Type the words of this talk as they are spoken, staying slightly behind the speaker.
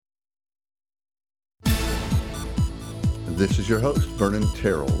This is your host, Vernon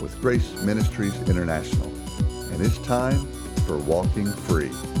with Grace Ministries International, and it's time for Walking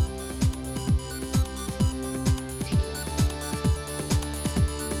Free.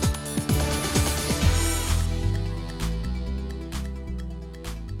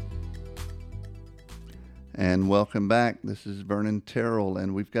 And welcome back. This is Vernon Terrell,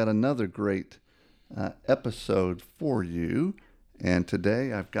 and we've got another great episode for you. And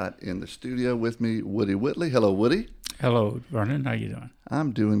today I've got in the studio with me Woody Whitley. Hello, Woody. Hello, Vernon. How you doing?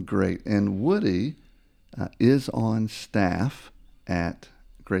 I'm doing great. And Woody is on staff at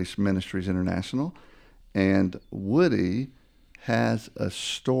Grace Ministries International. And Woody has a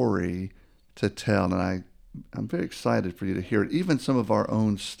story to tell. And I'm very excited for you to hear it. Even some of our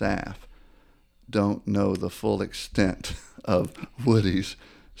own staff don't know the full extent of Woody's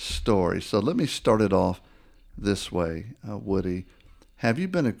story. So let me start it off this way, Woody. Have you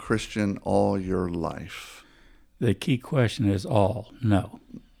been a Christian all your life? The key question is all. No.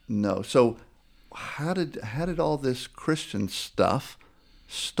 No. So how did all this Christian stuff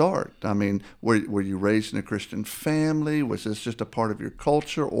start? I mean, were you raised in a Christian family? Was this just a part of your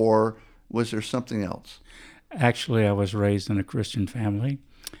culture, or was there something else? Actually, I was raised in a Christian family.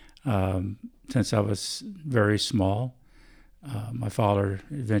 Since I was very small, my father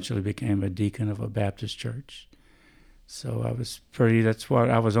eventually became a deacon of a Baptist church. So I was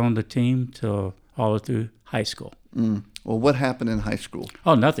on the team till all through high school. Well, what happened in high school?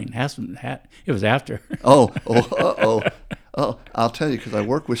 Oh, nothing. It was after. Oh, I'll tell you, because I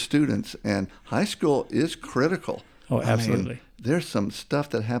work with students, and high school is critical. Oh, absolutely. I mean, there's some stuff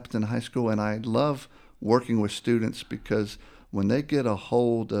that happens in high school, and I love working with students because when they get a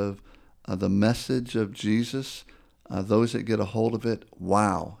hold of the message of Jesus, those that get a hold of it,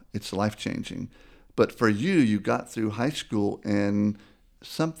 wow, it's life-changing. But for you got through high school and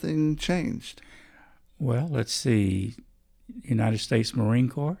something changed. Well, let's see. United States Marine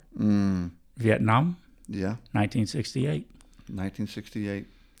Corps, Vietnam, 1968. 1968.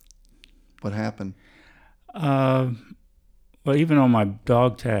 What happened? Well, even on my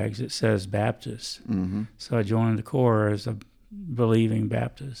dog tags, it says Baptist. Mm-hmm. So I joined the Corps as a believing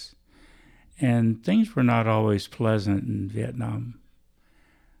Baptist. And things were not always pleasant in Vietnam.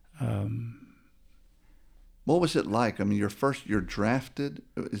 What was it like? I mean, you're drafted,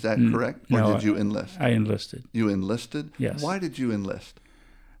 is that correct? Or no, did you enlist? I enlisted. You enlisted? Yes. Why did you enlist?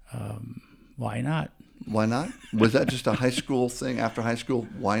 Why not? Why not? Was that just a high school thing after high school?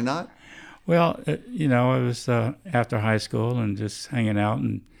 Why not? Well, it was after high school and just hanging out,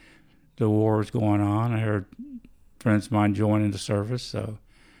 and the war was going on. I heard friends of mine joining the service, so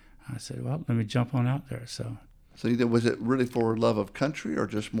I said, well, let me jump on out there. So was it really for love of country, or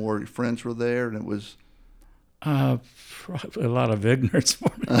just more your friends were there and it was... Probably a lot of ignorance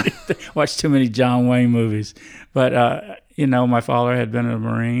for me. Watched too many John Wayne movies. But, my father had been a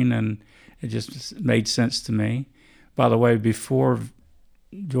Marine, and it just made sense to me. By the way, before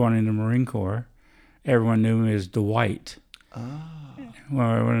joining the Marine Corps, everyone knew me as Dwight. When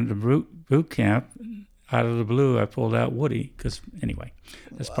I went into boot camp, out of the blue, I pulled out Woody. Because, anyway,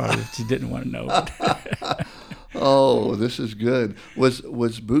 that's probably what you didn't want to know. Oh, this is good. Was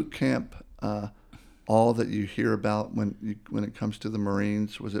boot camp... all that you hear about when it comes to the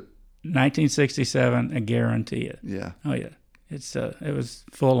Marines? Was it 1967? I guarantee it. Yeah. Oh yeah. It was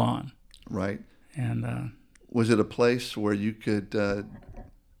full on. Right. And was it a place where you could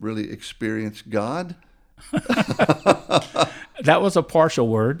really experience God? That was a partial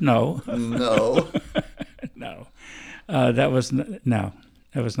word. No. No. No. That was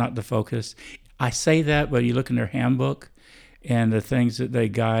not the focus. I say that, but you look in their handbook, and the things that they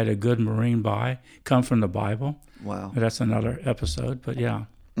guide a good Marine by come from the Bible. Wow. That's another episode, but yeah.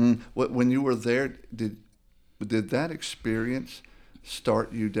 When you were there, did that experience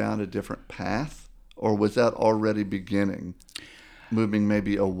start you down a different path? Or was that already beginning, moving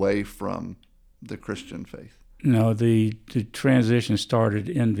maybe away from the Christian faith? No, the transition started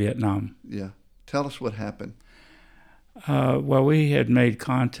in Vietnam. Yeah. Tell us what happened. Well, we had made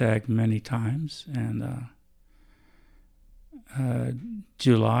contact many times, and...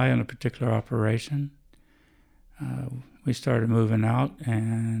 July on a particular operation, we started moving out,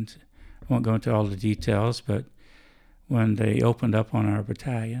 and I won't go into all the details, but when they opened up on our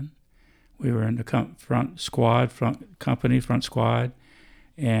battalion, we were in the front squad,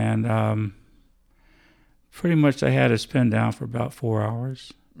 and pretty much they had us pinned down for about 4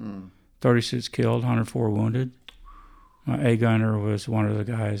 hours. 36 killed, 104 wounded. My A gunner was one of the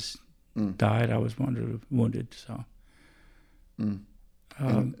guys died. I was one of the wounded, so...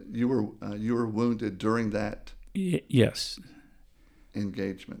 And you were wounded during that yes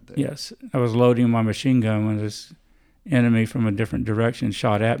engagement there. Yes. I was loading my machine gun when this enemy from a different direction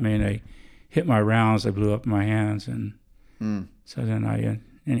shot at me, and they hit my rounds. They blew up in my hands, and so then I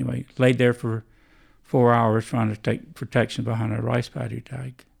anyway laid there for 4 hours trying to take protection behind a rice paddy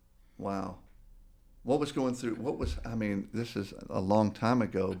tag. Wow. What was going through? I mean, this is a long time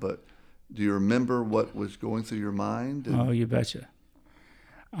ago, but do you remember what was going through your mind? Oh, you betcha.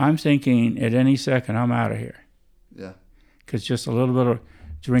 I'm thinking at any second I'm out of here. Yeah. Because just a little bit of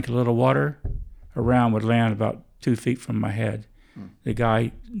drink a little water, a round would land about 2 feet from my head. The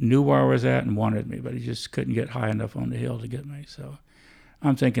guy knew where I was at and wanted me, but he just couldn't get high enough on the hill to get me. So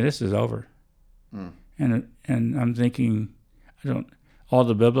I'm thinking this is over. And I'm thinking, all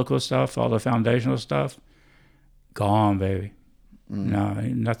the biblical stuff, all the foundational stuff, gone, baby. No,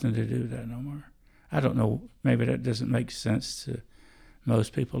 ain't nothing to do with that no more. I don't know, maybe that doesn't make sense to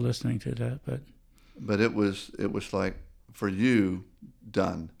most people listening to that, but it was like, for you,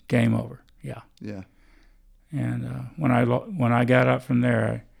 done. Game over. Yeah. Yeah. And when I got up from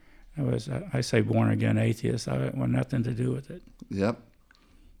there, I say born again atheist. I want nothing to do with it. Yep.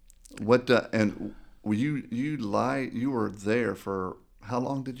 What and were you were there for how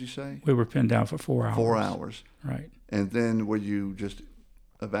long did you say? We were pinned down for 4 hours. 4 hours. Right. And then were you just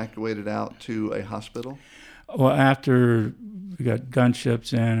evacuated out to a hospital? Well, after we got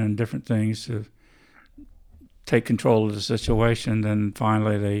gunships in and different things to take control of the situation, then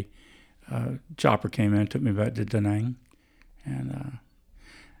finally the chopper came in, took me back to Da Nang. And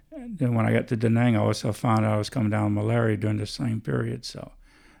then when I got to Da Nang, I also found out I was coming down with malaria during the same period, so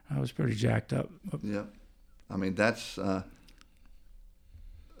I was pretty jacked up. Yeah. I mean, that's a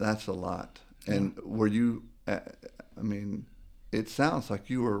lot. And were you, I mean, it sounds like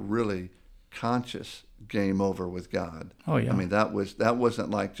you were really conscious game over with God. Oh, yeah. I mean, that wasn't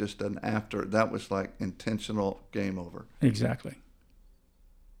like just an after, that was like intentional game over. Exactly.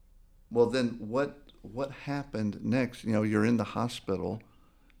 Well, then what happened next? You know, you're in the hospital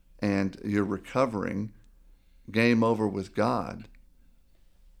and you're recovering, game over with God.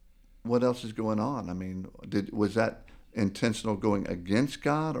 What else is going on? I mean, was that intentional going against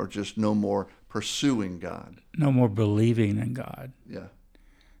God or just no more pursuing God? No more believing in God. Yeah.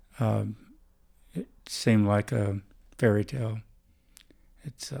 It seemed like a fairy tale.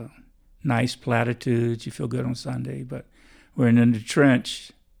 It's nice platitudes. You feel good on Sunday, but we're in the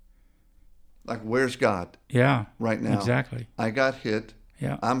trench. Like, where's God? Yeah. Right now. Exactly. I got hit.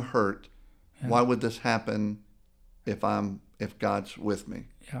 Yeah. I'm hurt. Yeah. Why would this happen if God's with me?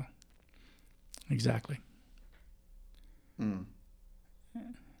 Yeah. Exactly.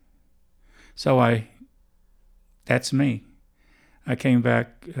 So that's me. I came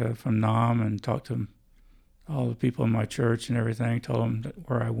back from Nam and talked to all the people in my church and everything, told them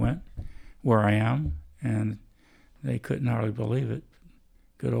where I went, where I am, and they couldn't hardly believe it.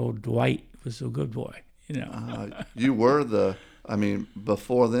 Good old Dwight was a good boy, you know. You were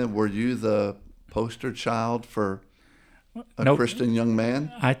before then, were you the poster child for a Christian young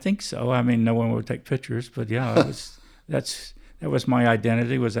man? I think so. I mean, no one would take pictures, but yeah, that was my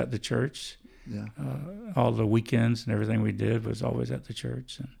identity, was at the church. Yeah. All the weekends and everything we did was always at the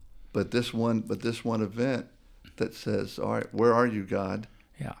church. But this one event that says, all right, where are you, God?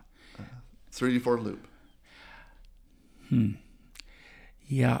 Yeah. Threw you for a loop.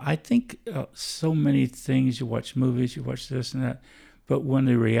 Yeah, I think so many things, you watch movies, you watch this and that, but when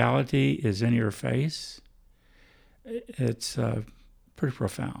the reality is in your face, it's pretty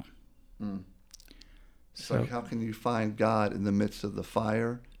profound. So, like, how can you find God in the midst of the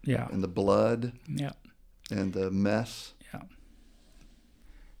fire? Yeah. And the blood. Yeah. And the mess. Yeah.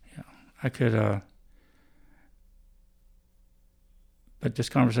 Yeah. I could, but this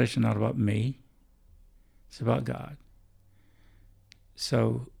conversation is not about me. It's about God.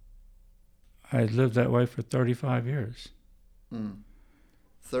 So I lived that way for 35 years.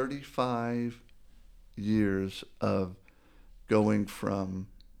 35 years of going from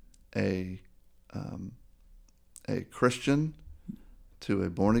a Christian to a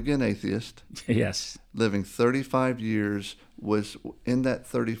born-again atheist. Yes. Living 35 years. In that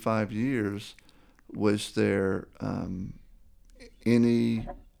 35 years, was there any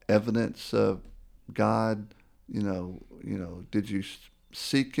evidence of God? You know, did you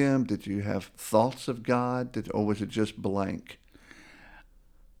seek him? Did you have thoughts of God? Or was it just blank?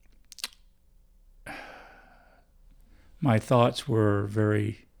 My thoughts were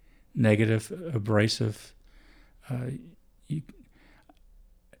very negative, abrasive.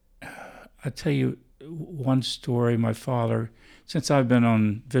 I tell you one story. My father, since I've been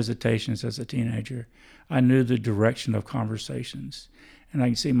on visitations as a teenager, I knew the direction of conversations. And I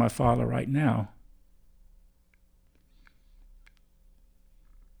can see my father right now.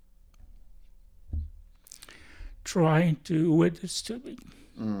 trying to witness to me.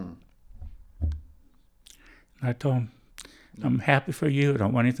 Mm. I told him, I'm happy for you. I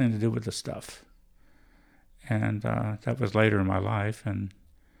don't want anything to do with the stuff. And that was later in my life. And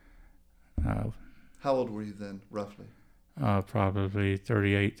how old were you then, roughly? Probably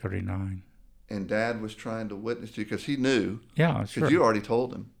 38, 39. And Dad was trying to witness to you because he knew. Yeah, sure. Because you already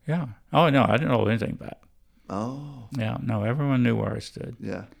told him. Yeah. Oh, no, I didn't hold anything back. Oh. Yeah, no, everyone knew where I stood.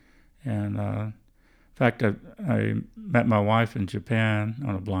 Yeah. And in fact, I met my wife in Japan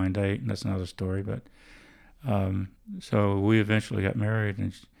on a blind date, and that's another story. But so we eventually got married,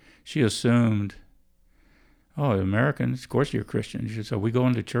 and she assumed, oh, Americans, of course you're Christian. She said, we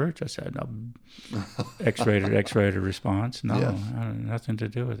going to church? I said, no. X-rated response. No, Yes. I had nothing to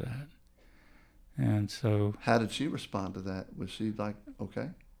do with that. And so... How did she respond to that? Was she like, okay?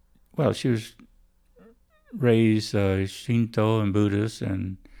 Well, she was raised Shinto and Buddhist,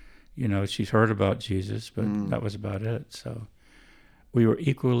 and, she's heard about Jesus, but that was about it. So we were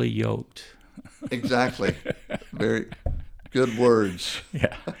equally yoked. Exactly. Very good words.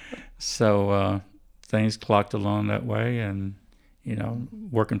 Yeah. So things clocked along that way, and,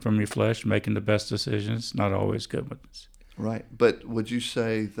 working from your flesh, making the best decisions, not always good ones. Right. But would you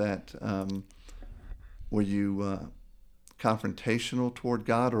say that, were you confrontational toward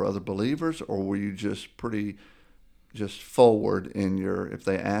God or other believers, or were you just forward in your, if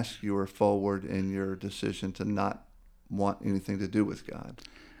they asked, you were forward in your decision to not want anything to do with God?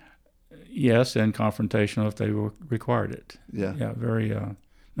 Yes, and confrontational if they required it. Yeah. Yeah, very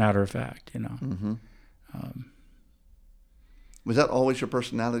matter of fact, Mm-hmm. Was that always your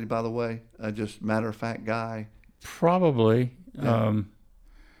personality, by the way? Just matter of fact guy? Probably. Yeah.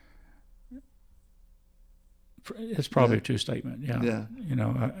 It's probably a true statement. Yeah. Yeah.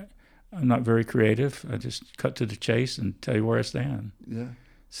 I'm not very creative. I just cut to the chase and tell you where I stand. Yeah.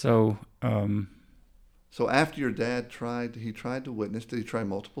 So. So after your dad tried to witness. Did he try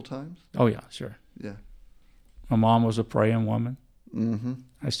multiple times? Oh yeah, sure. Yeah. My mom was a praying woman. Mm-hmm.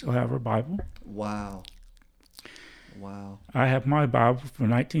 I still have her Bible. Wow. Wow. I have my Bible from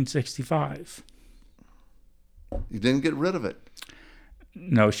 1965. You didn't get rid of it.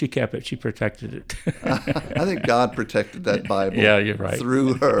 No, she kept it. She protected it. I think God protected that Bible. Yeah, you're right.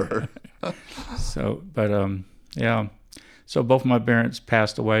 Through her. So, but yeah. So both my parents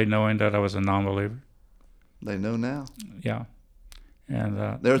passed away knowing that I was a non-believer. They know now. Yeah.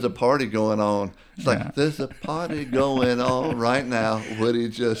 And there's a party going on. It's like, there's a party going on right now. Woody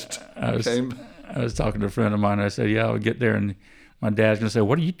just came. I was talking to a friend of mine. And I said, yeah, I'll get there. And my dad's going to say,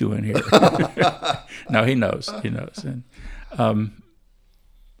 what are you doing here? No, he knows. He knows. And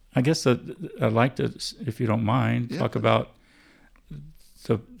I guess I'd like to, if you don't mind, talk about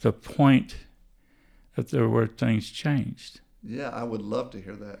the point that there were things changed. Yeah, I would love to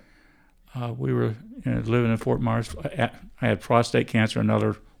hear that. We were living in Fort Myers. I had prostate cancer,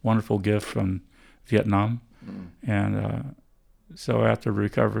 another wonderful gift from Vietnam. Mm. And so after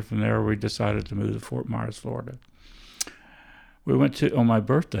recovery from there, we decided to move to Fort Myers, Florida. We went to, on my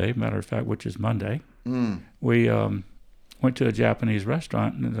birthday, matter of fact, which is Monday, we went to a Japanese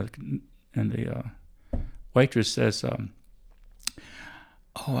restaurant, and the waitress says, oh,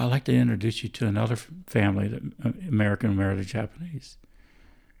 I'd like to introduce you to another family, that American married a Japanese.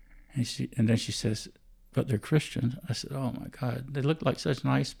 And then she says, but they're Christians. I said, oh my God, they look like such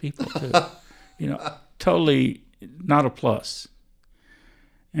nice people too. Totally not a plus.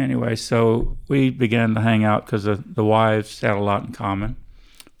 Anyway, so we began to hang out because the wives had a lot in common,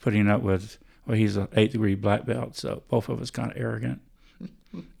 putting up with, well, he's an 8th degree black belt, so both of us kind of arrogant.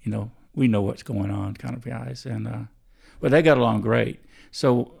 We know what's going on kind of guys. And but they got along great.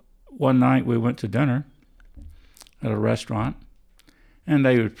 So one night we went to dinner at a restaurant, and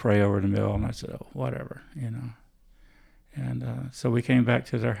they would pray over the meal, and I said, oh, whatever, And so we came back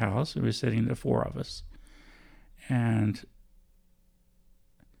to their house. We were sitting, the four of us. And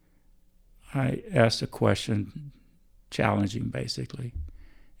I asked a question, challenging basically.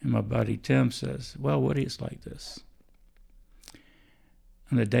 And my buddy Tim says, well, Woody, it's like this.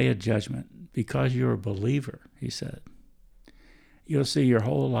 On the day of judgment, because you're a believer, he said, you'll see your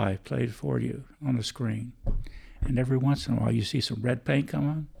whole life played for you on the screen. And every once in a while you see some red paint come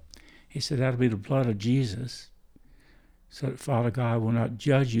on. He said, that'll be the blood of Jesus, so that Father God will not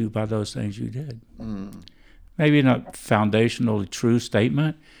judge you by those things you did. Mm. Maybe not foundationally true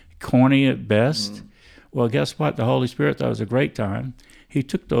statement, corny at best. Mm. Well, guess what? The Holy Spirit thought it was a great time. He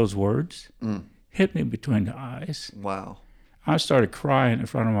took those words, hit me between the eyes. Wow. I started crying in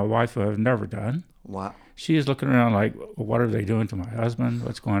front of my wife, who I've never done. Wow. She is looking around like, what are they doing to my husband?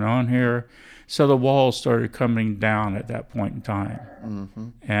 What's going on here? So the walls started coming down at that point in time. Mm-hmm.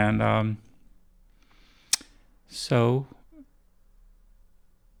 And So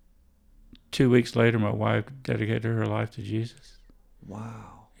 2 weeks later, my wife dedicated her life to Jesus.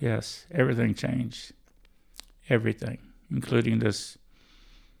 Wow. Yes, everything changed. Everything, including this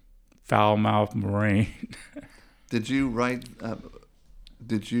foul-mouthed Marine. Did you write?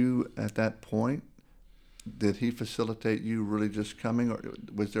 Did you at that point? Did he facilitate you really just coming, or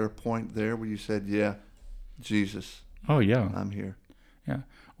was there a point there where you said, "Yeah, Jesus, Oh, yeah. I'm here"? Yeah.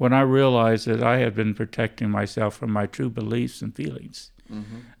 When I realized that I had been protecting myself from my true beliefs and feelings,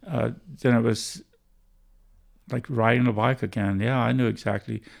 then it was like riding a bike again. Yeah, I knew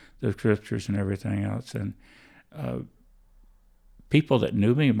exactly the scriptures and everything else. And people that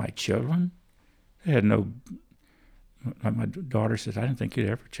knew me, my children, they had no, like my daughter says, I didn't think you'd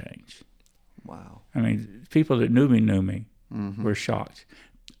ever change. Wow. I mean, people that knew me were shocked.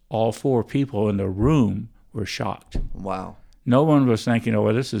 All 4 people in the room were shocked. Wow. No one was thinking, oh,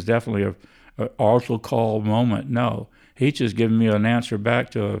 well, this is definitely an altar call moment. No, he's just giving me an answer back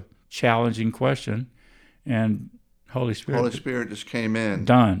to a challenging question, and Holy Spirit just came in.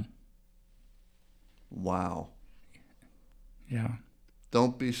 done. Wow. Yeah.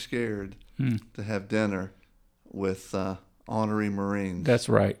 Don't be scared to have dinner with honorary Marines. That's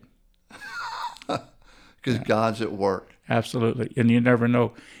right. Because God's at work. Absolutely. And you never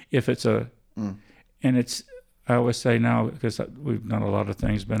know if it's and it's, I always say now, because we've done a lot of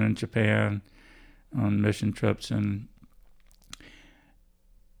things, been in Japan on mission trips, and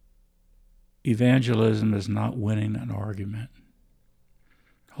evangelism is not winning an argument.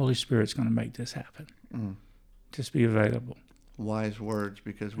 Holy Spirit's going to make this happen. Just be available. Wise words,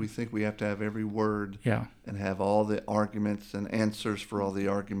 because we think we have to have every word and have all the arguments and answers for all the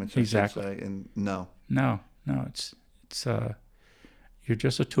arguments. Exactly. I should say. And no, it's you're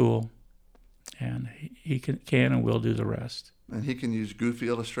just a tool, and he can and will do the rest. And he can use goofy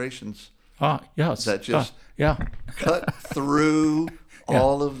illustrations. Yes. That just cut through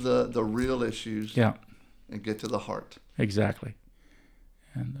all of the real issues. And get to the heart. Exactly.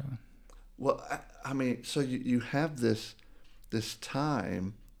 And well, I mean, so you have this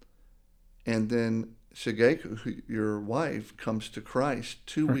time, and then Shigeko, your wife, comes to Christ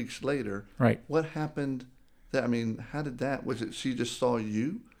 2 weeks later. Right. What happened? I mean, how did that? Was it she just saw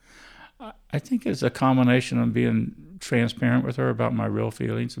you? I think it's a combination of being transparent with her about my real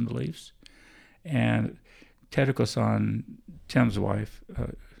feelings and beliefs, and Teruko-san, Tim's wife,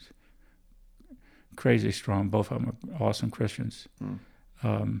 crazy strong. Both of them are awesome Christians.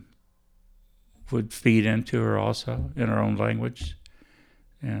 Would feed into her also in her own language,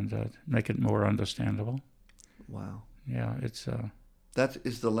 and make it more understandable. Wow. Yeah, it's. That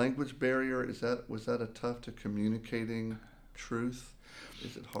is the language barrier. Was that a tough to communicating truth?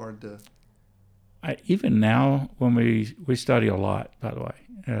 Is it hard to? Even now when we study a lot, by the way.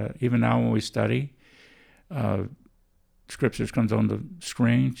 Even now when we study, scriptures comes on the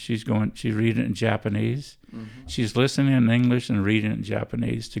screen. She's reading it in Japanese. She's listening in English and reading it in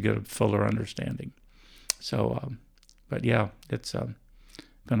Japanese to get a fuller understanding. So, but yeah, it's been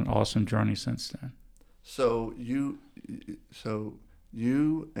an awesome journey since then. So you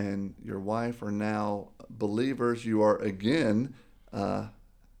and your wife are now believers. You are again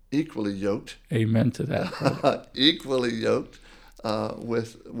equally yoked. Amen to that. Equally yoked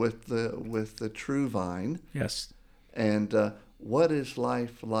with the true vine. Yes. And what is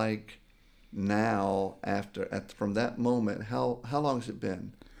life like now from that moment? How long has it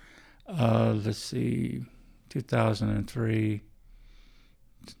been? Let's see, 2003.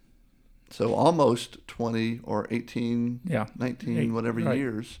 So almost 20 or 18, 19, whatever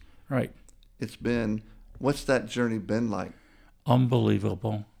years. Right. It's been. What's that journey been like?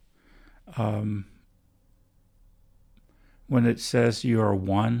 Unbelievable. When it says you are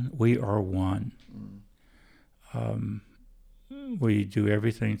one, we are one. We do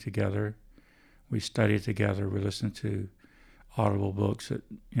everything together. We study together. We listen to audible books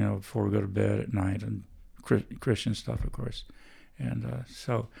before we go to bed at night, and Christian stuff, of course. And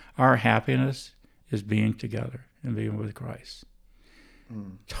so our happiness is being together and being with Christ.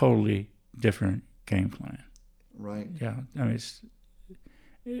 Totally different game plan. Right. Yeah. I mean,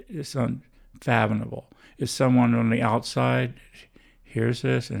 it's unfathomable. If someone on the outside hears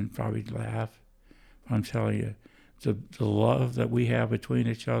this and probably laugh, I'm telling you, the love that we have between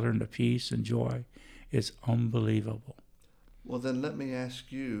each other and the peace and joy is unbelievable. Well, then let me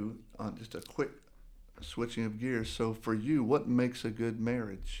ask you on just a quick switching of gears. So for you, what makes a good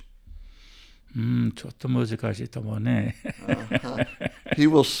marriage? ちょっと難しいと思うね。He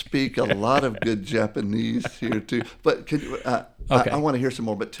will speak a lot of good Japanese here too. But I want to hear some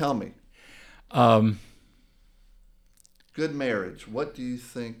more. But tell me, good marriage. What do you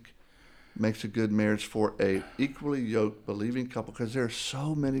think makes a good marriage for a equally yoked, believing couple, because there are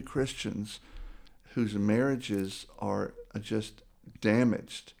so many Christians whose marriages are just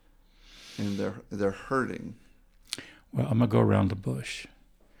damaged and they're hurting. Well, I'm going to go around the bush.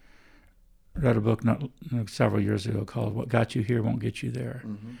 I read a book several years ago called What Got You Here Won't Get You There.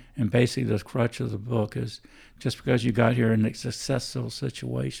 Mm-hmm. And basically the crutch of the book is just because you got here in a successful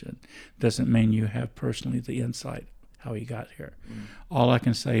situation doesn't mean you have personally the insight how you got here. Mm. All I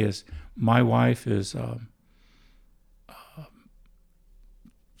can say is my wife is,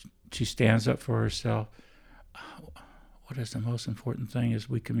 she stands up for herself. What is the most important thing is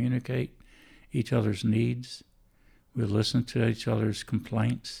we communicate each other's needs. We listen to each other's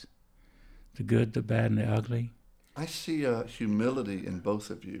complaints, the good, the bad, and the ugly. I see humility in both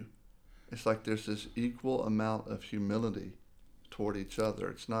of you. It's like there's this equal amount of humility toward each other.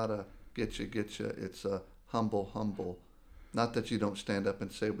 It's not a get you. It's a humble. Not that you don't stand up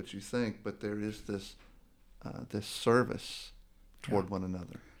and say what you think, but there is this service toward one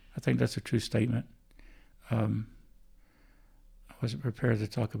another. I think that's a true statement. I wasn't prepared to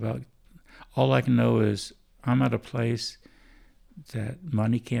talk about. All I can know is I'm at a place that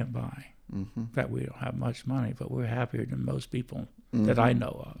money can't buy. Mm-hmm. In fact, we don't have much money, but we're happier than most people that I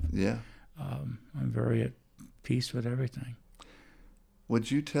know of. Yeah. I'm very at peace with everything. What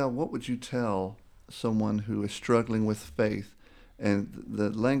would you tell someone who is struggling with faith? And the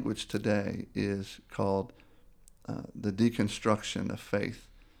language today is called the deconstruction of faith,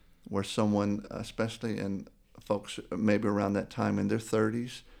 where someone, especially in folks maybe around that time in their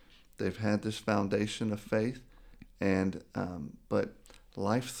 30s, they've had this foundation of faith, and but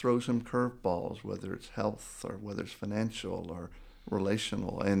life throws them curveballs, whether it's health or whether it's financial or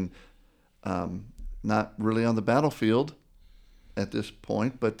relational, and not really on the battlefield at this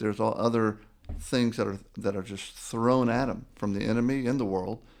point, but there's all other things that are just thrown at them from the enemy in the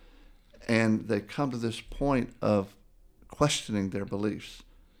world, and they come to this point of questioning their beliefs.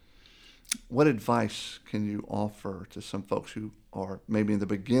 What advice can you offer to some folks who are maybe in the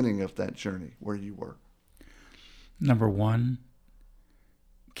beginning of that journey where you were? Number one,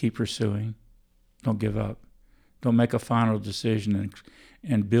 keep pursuing. Don't give up. Don't make a final decision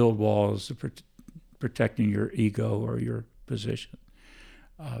and build walls protecting your ego or your position.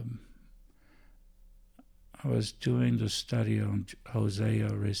 I was doing the study on Hosea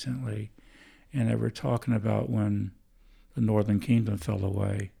recently, and they were talking about when the northern kingdom fell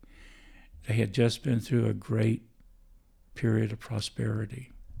away. They had just been through a great period of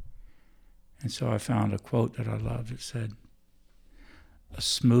prosperity. And so I found a quote that I loved. It said, "A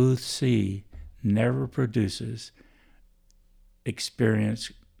smooth sea never produces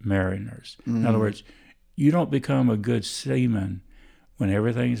experienced mariners." Mm-hmm. In other words, you don't become a good seaman when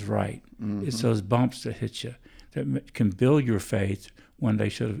everything's right. Mm-hmm. It's those bumps that hit you that can build your faith when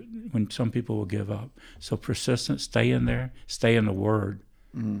some people will give up. So persistent, stay in there, stay in the Word,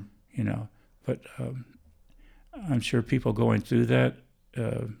 But I'm sure people going through that,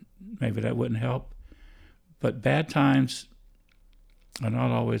 maybe that wouldn't help. But bad times are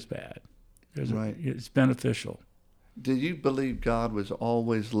not always bad. Right. It's beneficial. Did you believe God was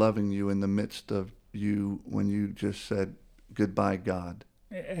always loving you in the midst of you when you just said, "Goodbye, God"?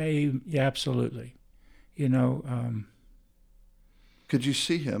 Yeah, absolutely. Could you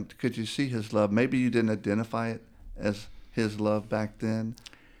see him? Could you see his love? Maybe you didn't identify it as his love back then.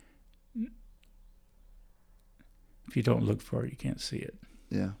 If you don't look for it, you can't see it.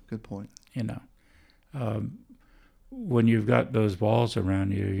 Yeah, good point. When you've got those walls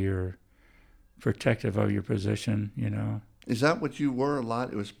around you, you're protective of your position, Is that what you were a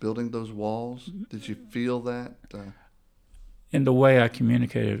lot? It was building those walls? Did you feel that? In the way I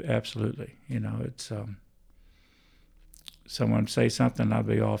communicated, absolutely. It's someone say something, I'd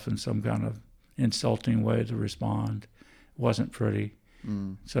be off in some kind of insulting way to respond. It wasn't pretty.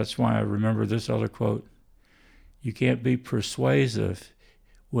 So that's why I remember this other quote: "You can't be persuasive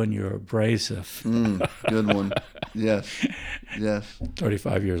when you're abrasive." Good one. Yes.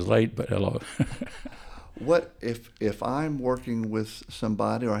 35 years late, but hello. What if I'm working with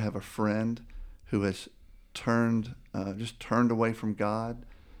somebody, or I have a friend who has turned away from God,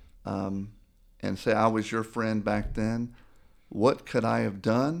 and say, "I was your friend back then"? What could I have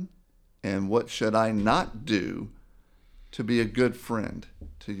done, and what should I not do to be a good friend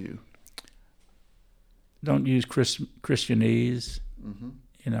to you? Don't use Christianese.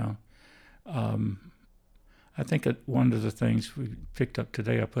 I think that one of the things we picked up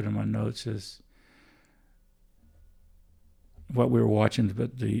today, I put in my notes, is what we were watching,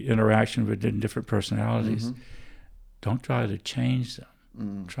 but the interaction with different personalities. Don't try to change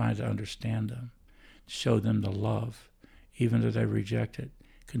them. Try to understand them. Show them the love, even though they reject it.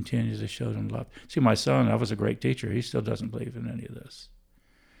 continue to show them love. See, my son, I was a great teacher. He still doesn't believe in any of this.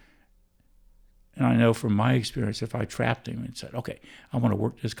 And I know from my experience, if I trapped him and said, okay, I want to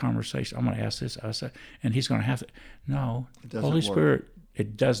work this conversation, I'm going to ask this, and he's going to have to. No, Holy Spirit,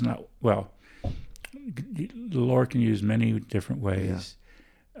 it does not. Well, the Lord can use many different ways.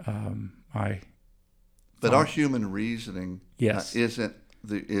 Yeah. But our human reasoning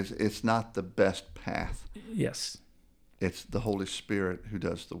it's not the best path. Yes. It's the Holy Spirit who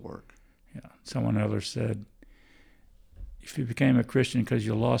does the work. Yeah. Someone else said, if you became a Christian because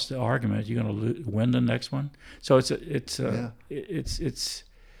you lost the argument, you're going to win the next one. So it's a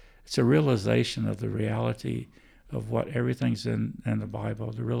realization of the reality of what everything's in the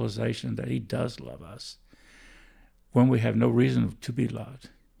Bible. The realization that He does love us when we have no reason to be loved.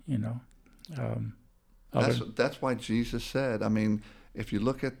 That's why Jesus said. I mean, if you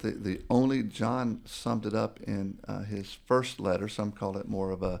look at the only John summed it up in his first letter. Some call it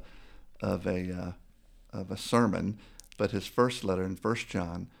more of a sermon. But his first letter in 1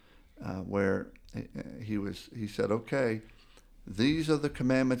 John, where he said, okay, these are the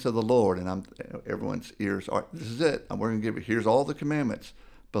commandments of the Lord. And everyone's ears are, this is it. We're going to give you, here's all the commandments.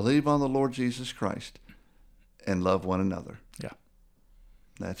 Believe on the Lord Jesus Christ and love one another. Yeah.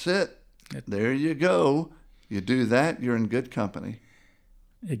 That's it. There you go. You do that, you're in good company.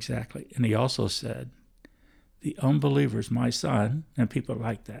 Exactly. And he also said, the unbelievers, my son, and people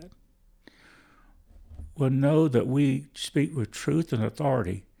like that, will know that we speak with truth and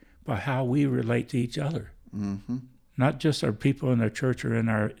authority by how we relate to each other. Mm-hmm. Not just our people in their church or in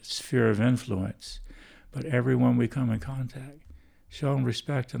our sphere of influence, but everyone we come in contact. Show them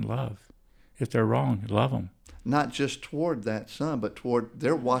respect and love. If they're wrong, love them. Not just toward that son, but toward,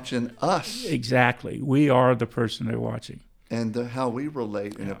 they're watching us. Exactly. We are the person they're watching. And how we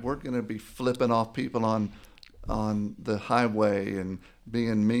relate. And if we're going to be flipping off people on the highway and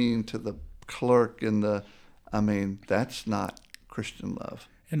being mean to the clerk that's not Christian love.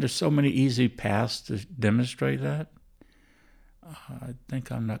 And there's so many easy paths to demonstrate that. I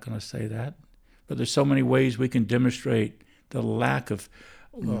think I'm not going to say that, but there's so many ways we can demonstrate the lack of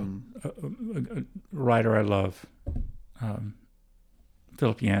a writer I love,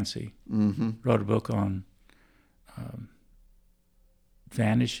 Philip Yancey, wrote a book on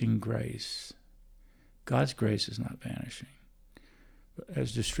vanishing grace. God's grace is not vanishing.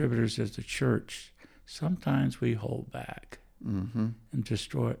 As distributors, as the church, sometimes we hold back and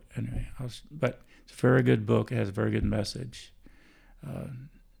destroy it. Anyway, but it's a very good book. It has a very good message.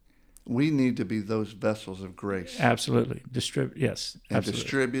 We need to be those vessels of grace. Absolutely. Yes. And absolutely.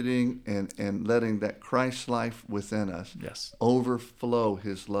 Distributing and letting that Christ life within us overflow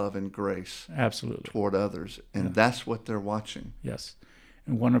His love and grace toward others. And that's what they're watching. Yes.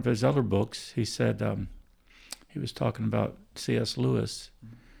 In one of his other books, he said, he was talking about C.S. Lewis.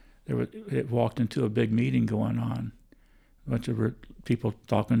 It walked into a big meeting going on, a bunch of people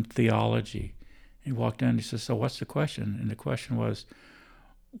talking theology. He walked in and he said, so what's the question? And the question was,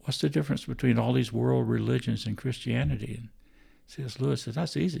 what's the difference between all these world religions and Christianity? And C.S. Lewis said,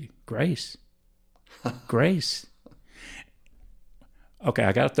 that's easy. Grace. Grace. Okay,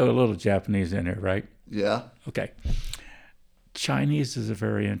 I got to throw a little Japanese in here, right? Yeah. Okay. Chinese is a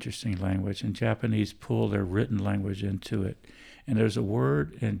very interesting language, and Japanese pull their written language into it. And there's a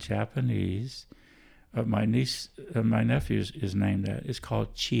word in Japanese, my nephew is named that. It's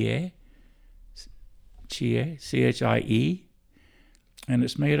called chie, C-H-I-E, and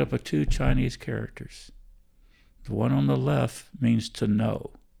it's made up of two Chinese characters. The one on the left means to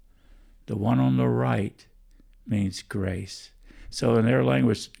know. The one on the right means grace. So in their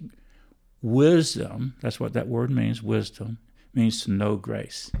language, wisdom, that's what that word means, wisdom, means to know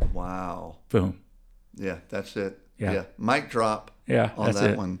grace. Wow. Boom. Yeah, that's it. Yeah. Mic drop on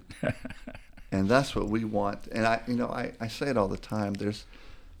that one. And that's what we want. And I say it all the time. There's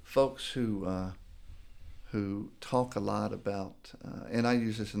folks who talk a lot about, and I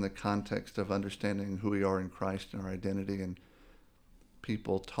use this in the context of understanding who we are in Christ and our identity. And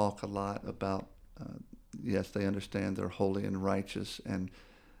people talk a lot about, yes, they understand they're holy and righteous. And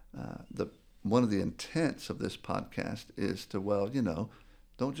one of the intents of this podcast is to,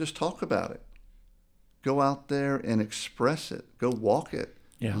 don't just talk about it. Go out there and express it. Go walk it.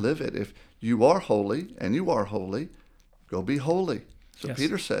 Yeah. Live it. If you are holy, and you are holy, go be holy. So Yes.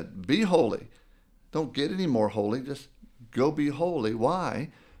 Peter said, be holy. Don't get any more holy. Just go be holy. Why?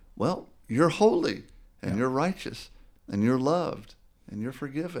 Well, you're holy, and you're righteous, and you're loved, and you're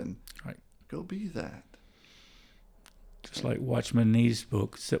forgiven. Right. Go be that. Just like Watchman Nee's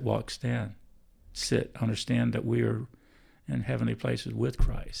book, Sit, Walk, Stand. Sit, understand that we are in heavenly places with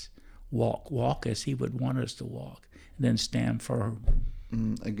Christ. Walk as He would want us to walk. And then stand firm.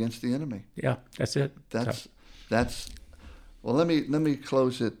 against the enemy. Yeah, that's it. That's well. Let me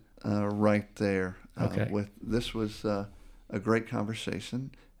close it right there. Okay. With this was a great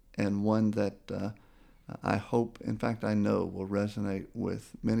conversation, and one that I hope, in fact, I know will resonate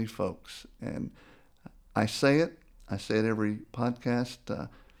with many folks. And I say it every podcast.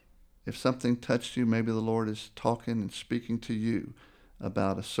 If something touched you, maybe the Lord is talking and speaking to you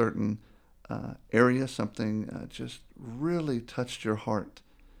about a certain area, something just really touched your heart.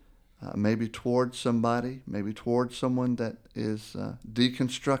 Maybe towards somebody, maybe towards someone that is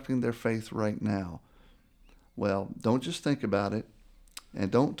deconstructing their faith right now. Well, don't just think about it, and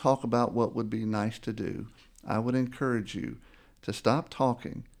don't talk about what would be nice to do. I would encourage you to stop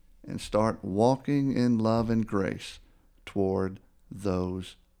talking and start walking in love and grace toward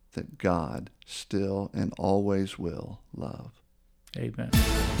those that God still and always will love. Amen.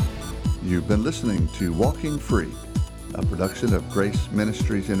 You've been listening to Walking Free, a production of Grace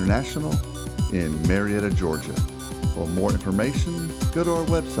Ministries International in Marietta, Georgia. For more information, go to our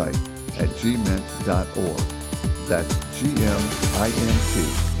website at gmint.org. That's gmint.org.